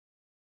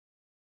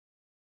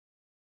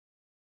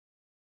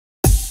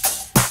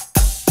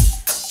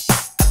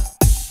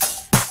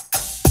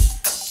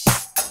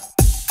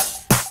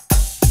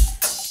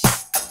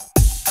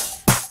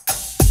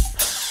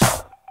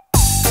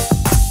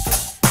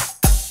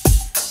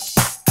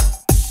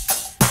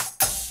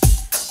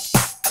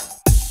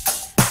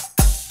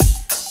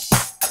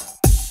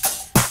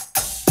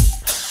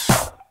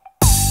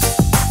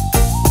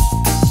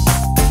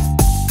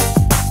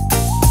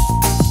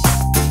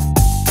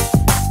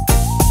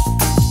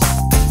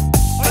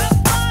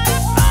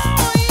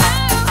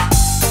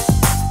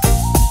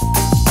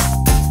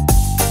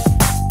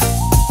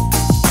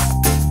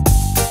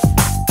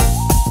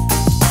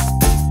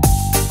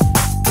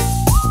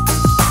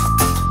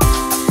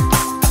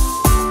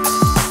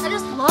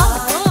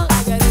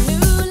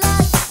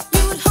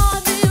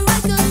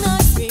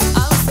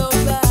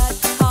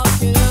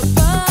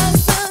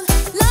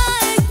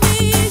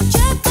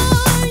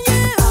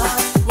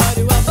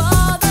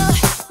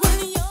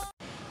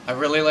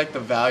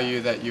value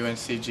that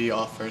UNCG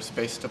offers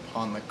based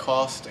upon the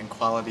cost and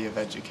quality of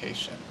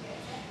education.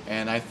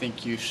 And I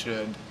think you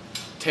should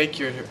take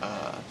your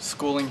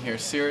schooling here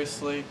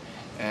seriously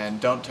and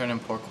don't turn in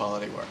poor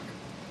quality work.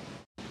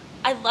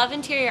 I love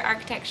interior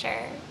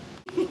architecture.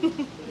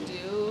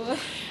 Do.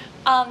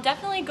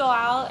 Definitely go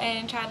out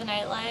and try the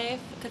nightlife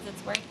because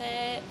it's worth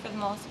it for the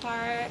most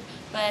part,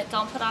 but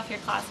don't put off your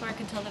classwork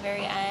until the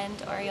very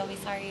end or you'll be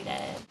sorry you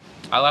did.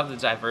 I love the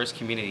diverse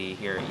community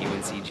here at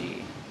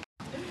UNCG.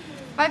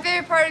 My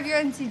favorite part of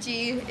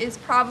UNCG is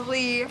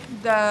probably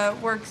the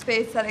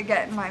workspace that I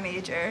get in my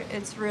major.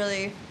 It's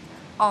really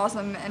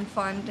awesome and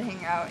fun to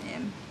hang out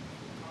in.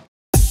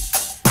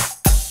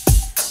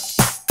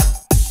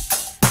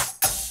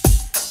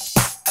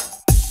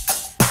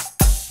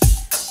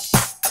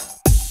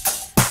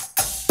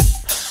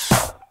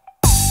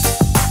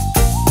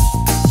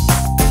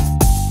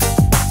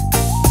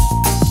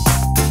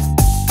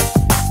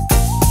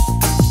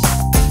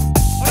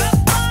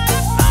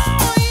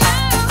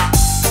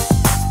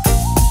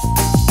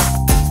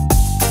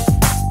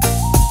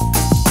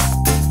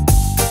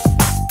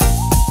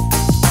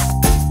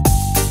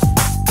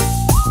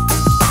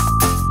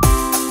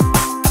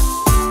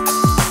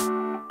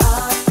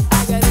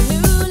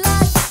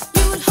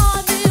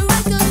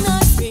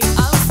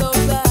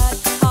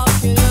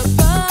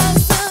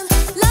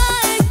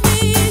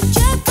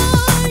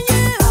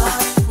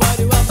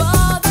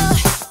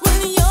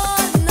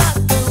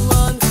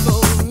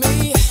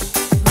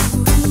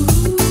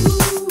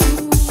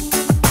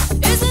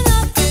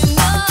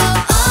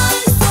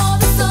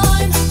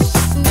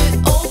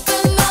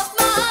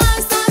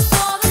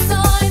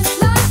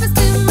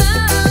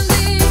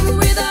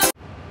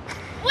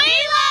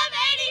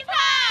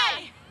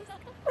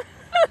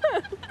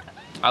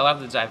 I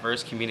love the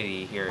diverse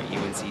community here at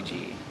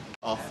UNCG.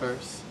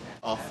 Offers,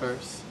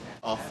 offers,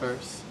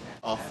 offers,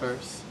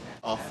 offers,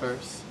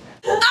 offers.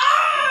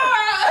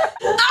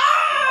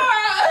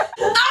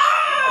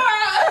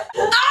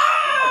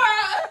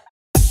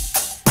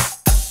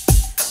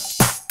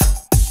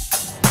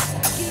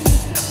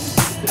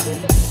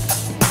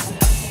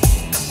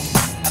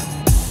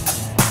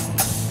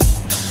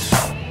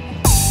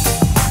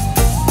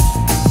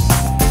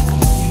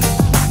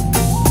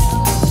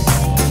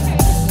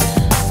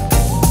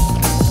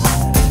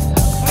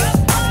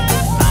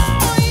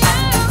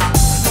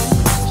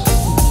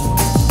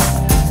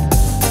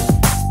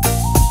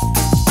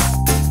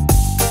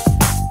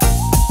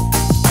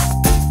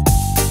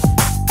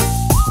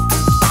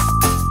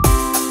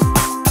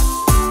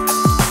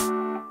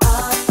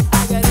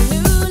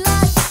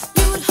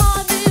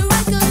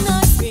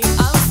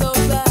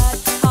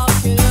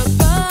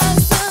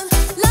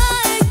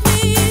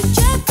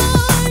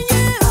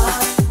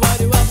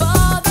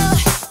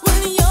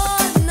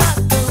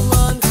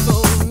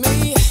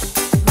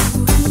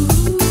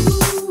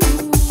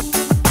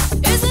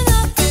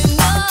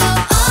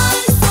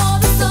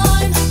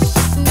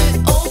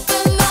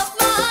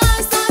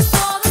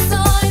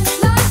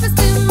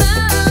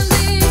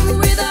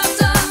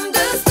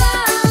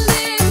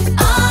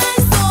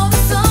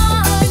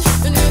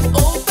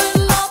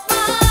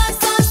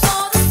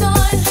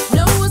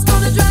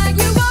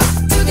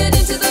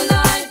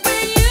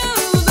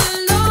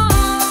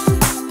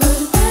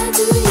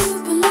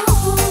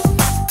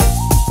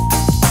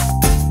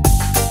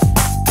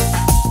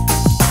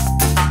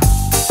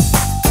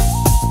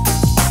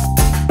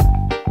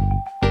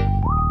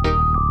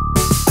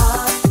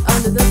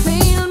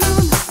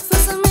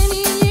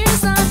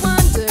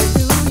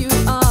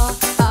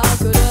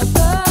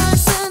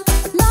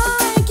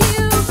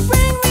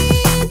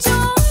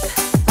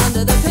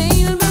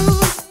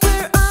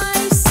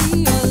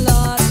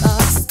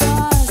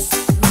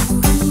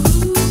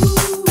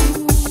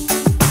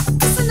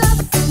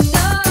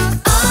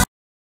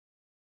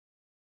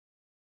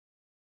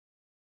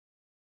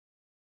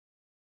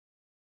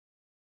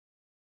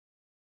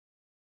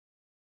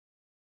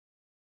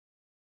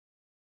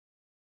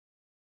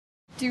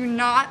 Do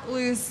not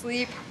lose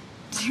sleep.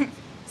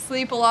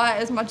 Sleep a lot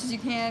as much as you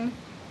can,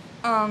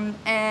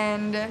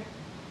 and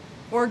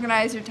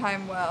organize your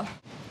time well.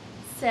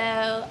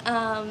 So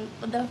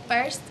the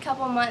first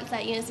couple months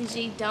at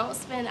UNCG, don't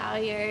spend all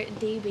your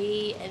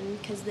DB,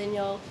 and because then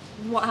you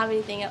won't have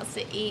anything else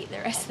to eat the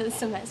rest of the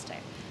semester.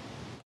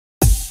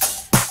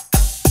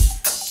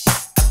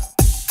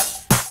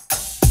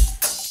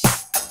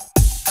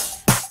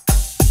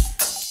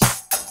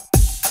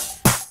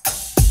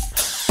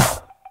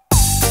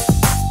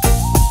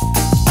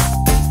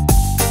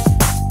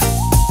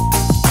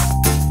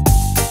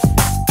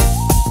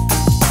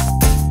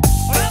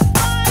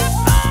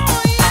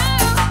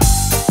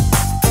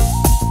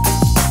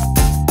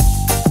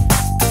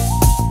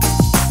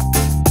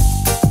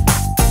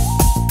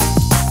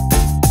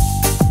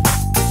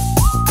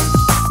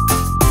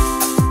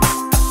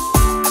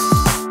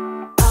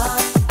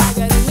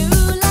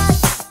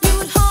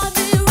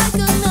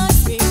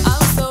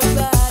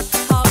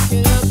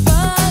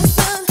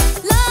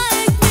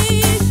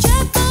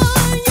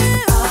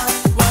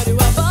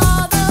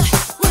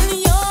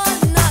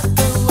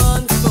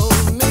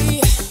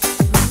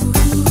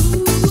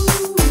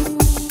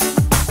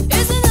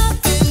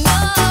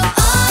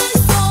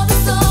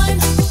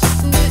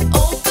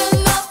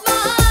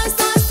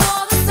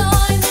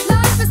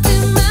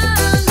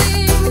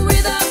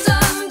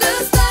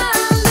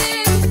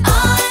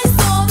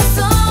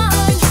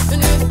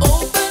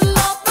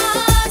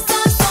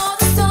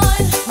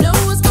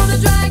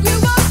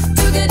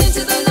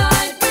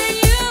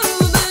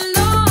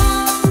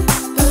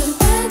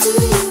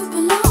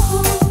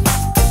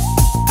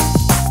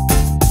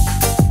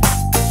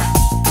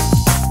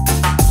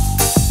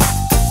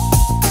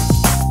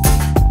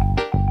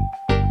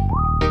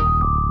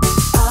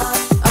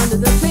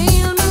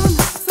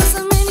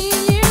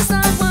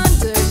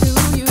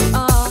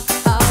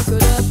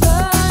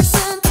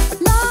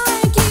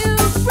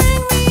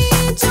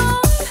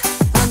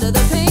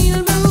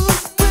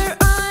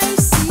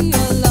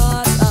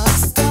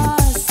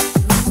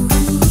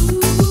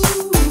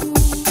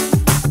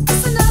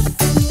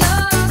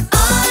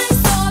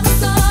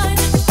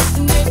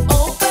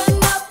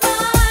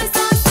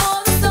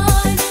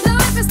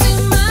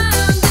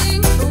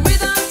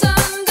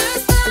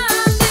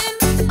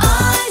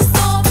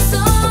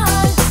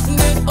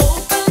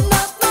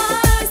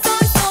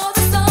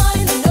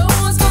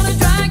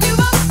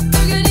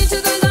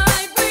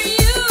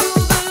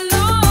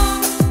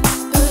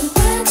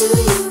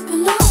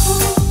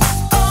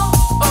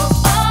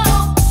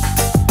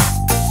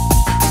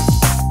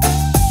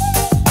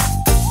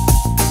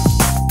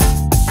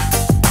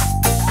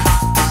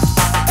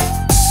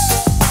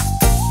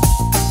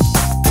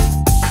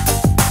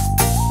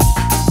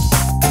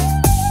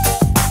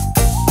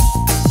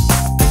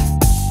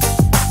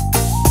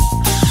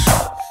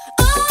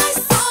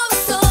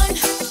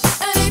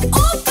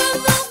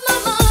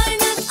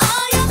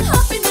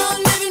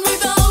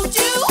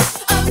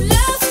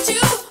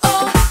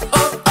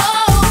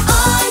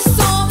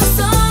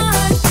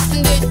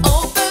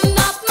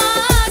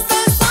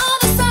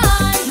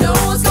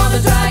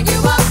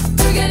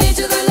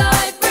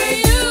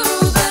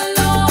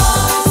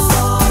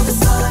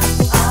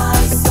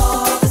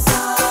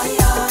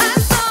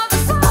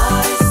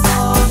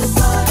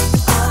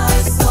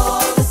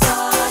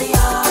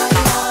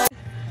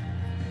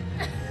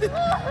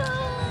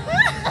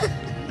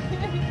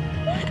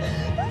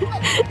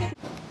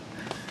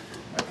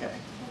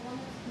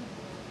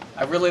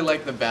 I really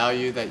like the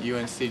value that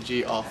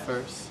UNCG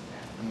offers.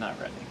 I'm not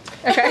ready.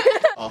 Okay.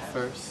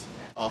 Offers.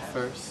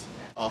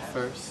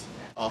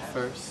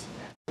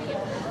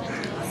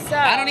 So,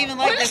 I don't even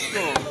like this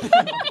school.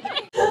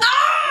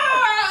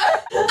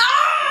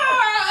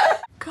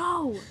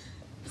 go.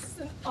 This is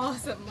an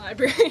awesome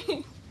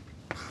library.